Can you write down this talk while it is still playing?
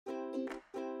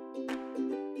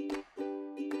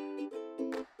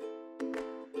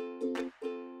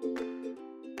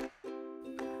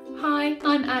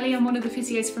I'm Ali, I'm one of the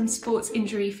physios from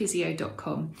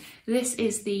sportsinjuryphysio.com. This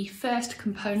is the first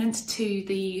component to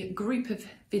the group of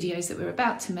videos that we're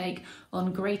about to make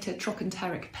on Greater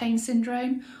Trochanteric Pain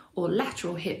Syndrome, or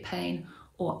lateral hip pain,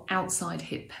 or outside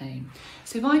hip pain.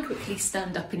 So if I quickly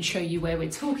stand up and show you where we're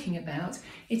talking about,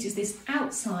 it is this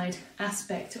outside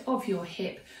aspect of your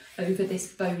hip over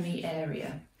this bony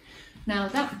area. Now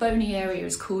that bony area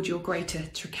is called your greater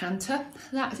trochanter.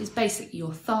 That is basically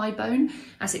your thigh bone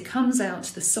as it comes out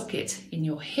the socket in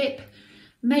your hip,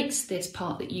 makes this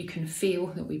part that you can feel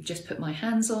that we've just put my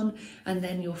hands on, and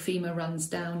then your femur runs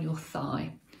down your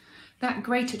thigh. That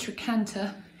greater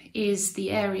trochanter is the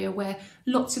area where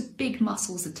lots of big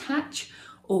muscles attach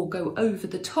or go over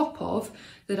the top of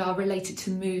that are related to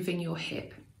moving your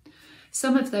hip.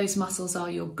 Some of those muscles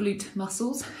are your glute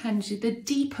muscles, and the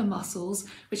deeper muscles,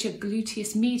 which are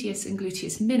gluteus medius and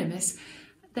gluteus minimus,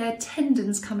 their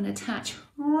tendons come and attach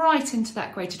right into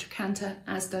that greater trochanter,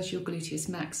 as does your gluteus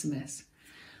maximus.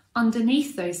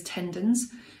 Underneath those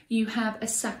tendons, you have a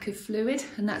sac of fluid,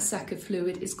 and that sac of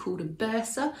fluid is called a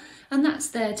bursa, and that's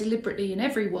there deliberately in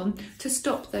everyone to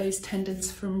stop those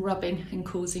tendons from rubbing and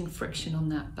causing friction on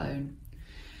that bone.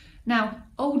 Now,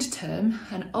 old term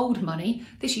and old money,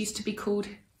 this used to be called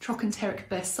trochanteric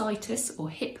bursitis or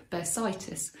hip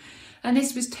bursitis, and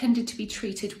this was tended to be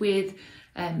treated with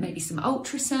maybe some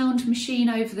ultrasound machine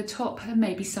over the top and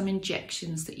maybe some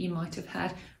injections that you might have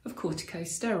had of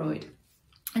corticosteroid.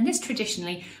 And this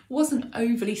traditionally wasn't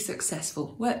overly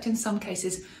successful, worked in some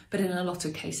cases, but in a lot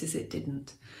of cases it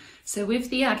didn't. So with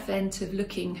the advent of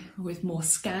looking with more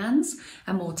scans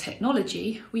and more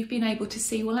technology, we've been able to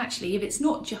see, well, actually, if it's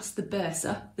not just the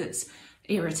bursa that's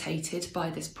irritated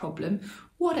by this problem,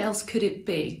 what else could it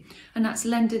be? And that's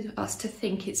lended us to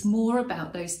think it's more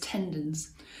about those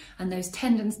tendons, and those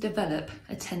tendons develop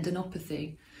a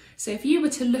tendinopathy. So if you were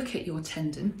to look at your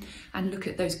tendon and look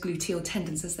at those gluteal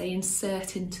tendons as they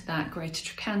insert into that greater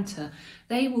trochanter,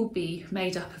 they will be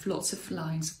made up of lots of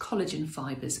lines of collagen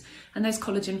fibres, and those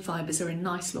collagen fibres are in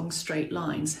nice long straight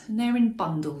lines, and they're in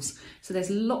bundles. So there's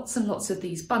lots and lots of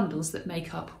these bundles that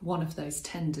make up one of those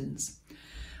tendons.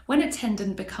 When a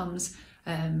tendon becomes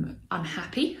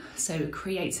unhappy, so it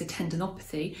creates a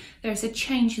tendinopathy, there is a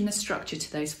change in the structure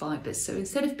to those fibres. So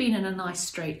instead of being in a nice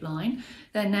straight line,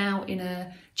 they're now in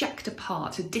a jacked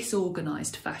apart, a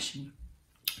disorganised fashion.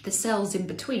 The cells in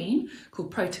between,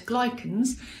 called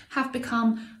protoglycans, have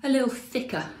become a little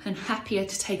thicker and happier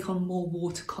to take on more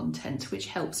water content, which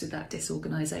helps with that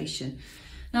disorganisation.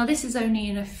 Now this is only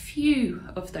in a few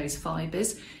of those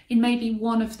fibres, in maybe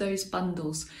one of those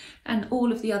bundles, and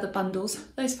all of the other bundles,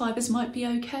 those fibres might be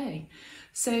okay.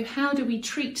 So how do we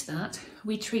treat that?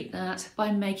 We treat that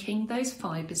by making those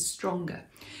fibres stronger.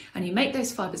 And you make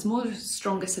those fibres more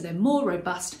stronger so they're more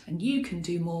robust and you can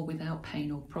do more without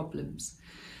pain or problems.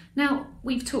 Now,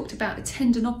 we've talked about a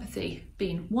tendinopathy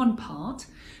being one part,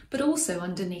 but also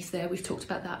underneath there we've talked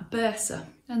about that bursa,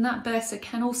 and that bursa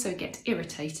can also get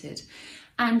irritated.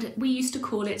 And we used to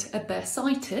call it a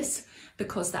bursitis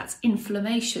because that's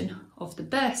inflammation of the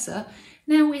bursa.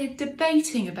 Now we're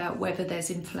debating about whether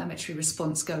there's inflammatory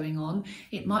response going on.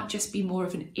 It might just be more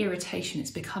of an irritation.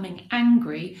 It's becoming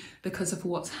angry because of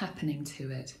what's happening to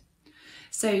it.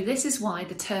 So this is why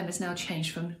the term has now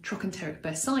changed from trochanteric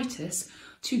bursitis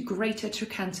to Greater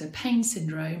Trochanteric Pain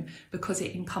Syndrome, because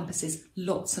it encompasses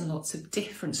lots and lots of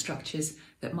different structures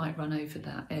that might run over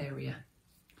that area.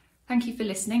 Thank you for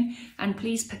listening, and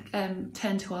please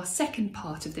turn to our second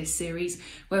part of this series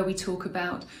where we talk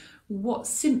about what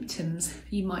symptoms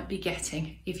you might be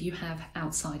getting if you have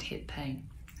outside hip pain.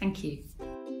 Thank you.